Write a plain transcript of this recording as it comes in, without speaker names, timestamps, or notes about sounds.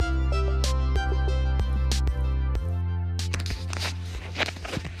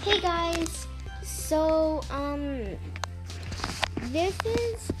Hey guys, so this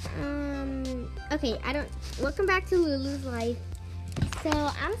is okay, welcome back to Lulu's Life. So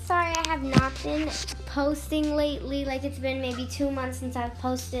I'm sorry I have not been posting lately, like it's been maybe 2 months since I've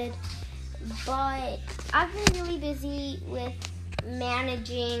posted, but I've been really busy with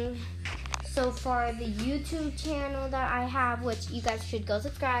managing so far the YouTube channel that I have, which you guys should go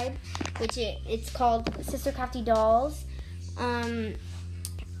subscribe, which it's called Sister Crafty Dolls.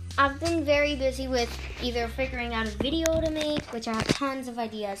 I've been very busy with either figuring out a video to make, which I have tons of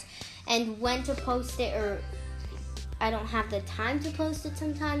ideas, and when to post it, or I don't have the time to post it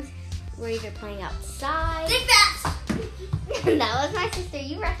sometimes. We're either playing outside. Dig that! That was my sister.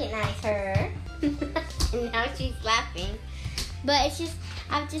 You recognize her. And now she's laughing. But it's just,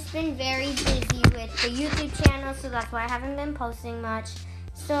 I've just been very busy with the YouTube channel, so that's why I haven't been posting much.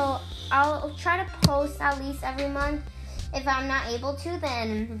 So I'll try to post at least every month. If I'm not able to,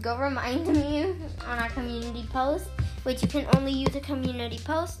 then go remind me on our community post, which you can only use a community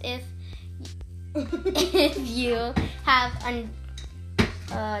post if you have a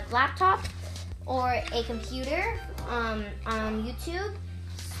laptop or a computer on YouTube.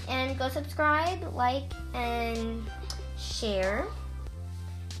 And go subscribe, like, and share.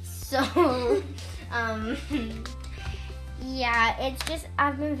 So, yeah, it's just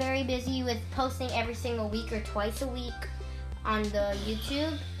I've been very busy with posting every single week or twice a week on the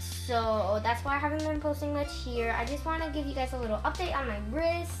YouTube, so that's why I haven't been posting much here. I just want to give you guys a little update on my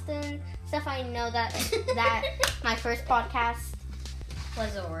wrist and stuff. I know that my first podcast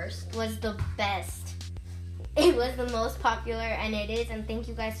Was the worst. was the best. It was the most popular, and it is, and thank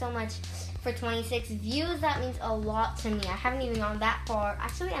you guys so much for 26 views. That means a lot to me. I haven't even gone that far.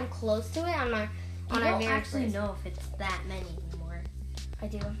 Actually, I'm close to it on our don't very actually first. know if it's that many anymore. I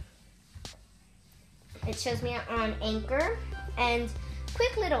do. It shows me on Anchor. And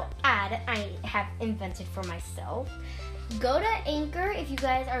quick little ad I have invented for myself. Go to Anchor if you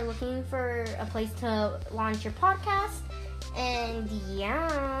guys are looking for a place to launch your podcast. And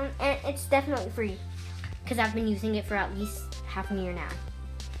yeah, and it's definitely free because I've been using it for at least half a year now.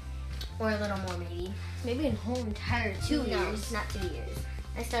 Or a little more maybe. Maybe a whole entire 2 No, years. not 2 years.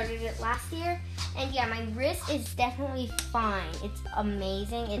 I started it last year, and yeah, my wrist is definitely fine. It's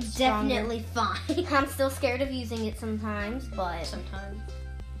amazing. It's Definitely fine. stronger. I'm still scared of using it sometimes, but Sometimes.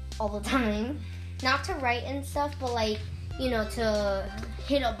 all the time. Not to write and stuff, but like, you know, to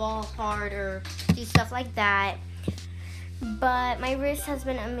hit a ball hard or do stuff like that. But my wrist has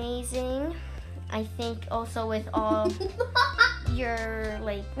been amazing. I think also with all your,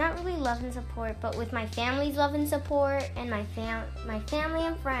 like, not really love and support, but with my family's love and support, and my family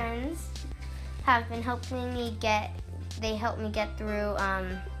and friends have been helping me they helped me get through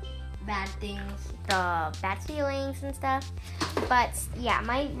Bad things. the bad feelings and stuff. But yeah,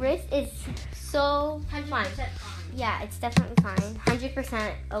 my wrist is so fine. 100% Yeah, it's definitely fine.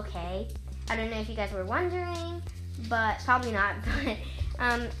 100% okay. I don't know if you guys were wondering, but probably not. But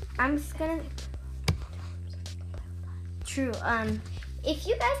I'm just gonna. True. If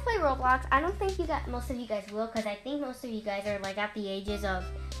you guys play Roblox, I don't think most of you guys will, because I think most of you guys are like at the ages of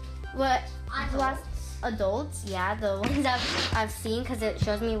what adults. Yeah, the ones I've seen, because it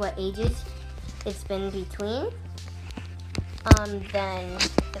shows me what ages it's been between. Then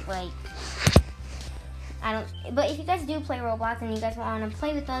like I don't. But if you guys do play Roblox and you guys want to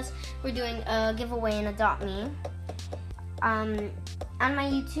play with us, we're doing a giveaway in Adopt Me. On my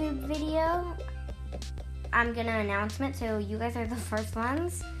YouTube video, I'm gonna announcement, so you guys are the first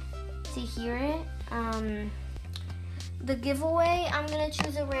ones to hear it. The giveaway, I'm gonna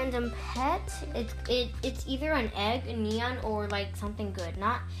choose a random pet. It's either an egg, a neon, or like something good.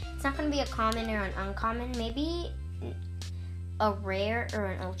 It's not gonna be a common or an uncommon. Maybe a rare or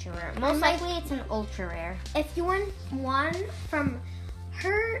an ultra rare. Most likely, it's an ultra rare. If you win one from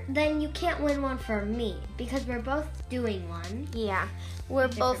her, then you can't win one from me because we're both doing one. Yeah, we're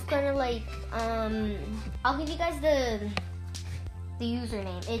both gonna like. I'll give you guys the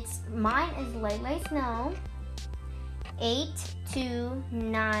username. Mine is Lele Snow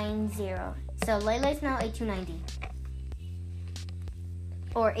 8290. So Lele Snow 8290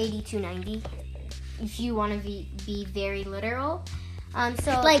 or 8290 if you want to be very literal.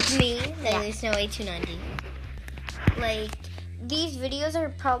 So Like me, Yeah. Lele Snow 8290. like these videos are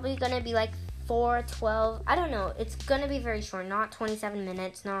probably gonna be like 4-12. I don't know. It's gonna be very short, not 27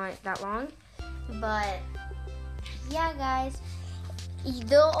 minutes, not that long. But yeah, guys,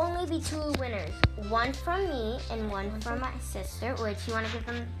 there'll only be 2 winners. One from me and one from my sister. Which you want to give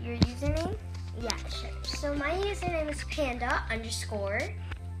them your username? Yeah, sure. So my username is Panda_Missy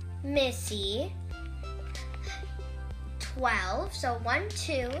 12. So 1,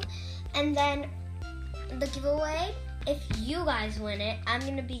 2. And then the giveaway, if you guys win it, I'm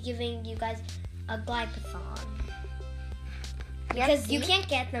going to be giving you guys a Glypathon. Because you can't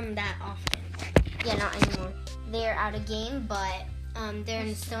get them that often. Yeah, not anymore. They're out of game, but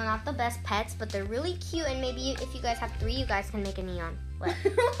they're still not the best pets, but they're really cute. And maybe if you guys have 3, you guys can make a neon. What?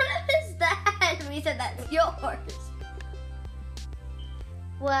 What is that? We said that's yours.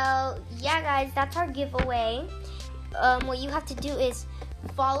 Well, yeah, guys, that's our giveaway. What you have to do is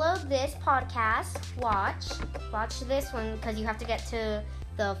follow this podcast. Watch this one because you have to get to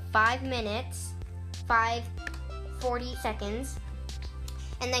the 5 minutes, 5:40 seconds,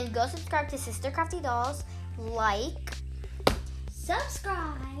 and then go subscribe to Sister Crafty Dolls, like,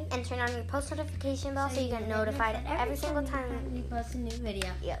 Subscribe. and turn on your post notification bell so you get notified every single time we post a new video.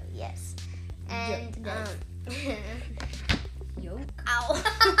 Yeah, yes. And Yoke. Ow.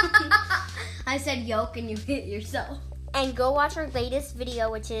 I said yoke and you hit yourself. And go watch our latest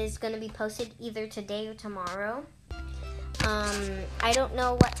video, which is going to be posted either today or tomorrow. I don't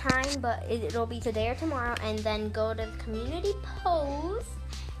know what time, but it'll be today or tomorrow. And then go to the community post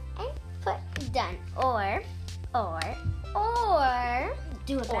and put done. Or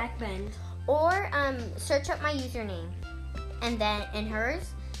Do a back bend. Or search up my username and then in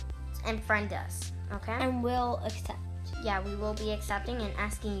hers and friend us. Okay? And we'll accept. Yeah, we will be accepting and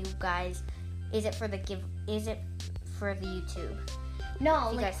asking you guys, is it for the YouTube? No,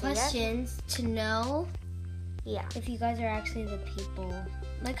 You like guys see that? questions to know Yeah. if you guys are actually the people.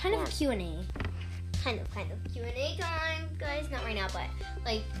 Like kind of a Q&A. Kind of Q&A time, guys. Not right now, but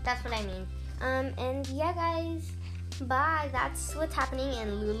like that's what I mean. And yeah, guys, bye. That's what's happening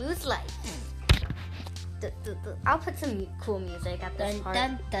in Lulu's life. I'll put some cool music at this Dun part.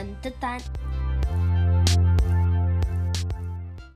 dun dun dun dun.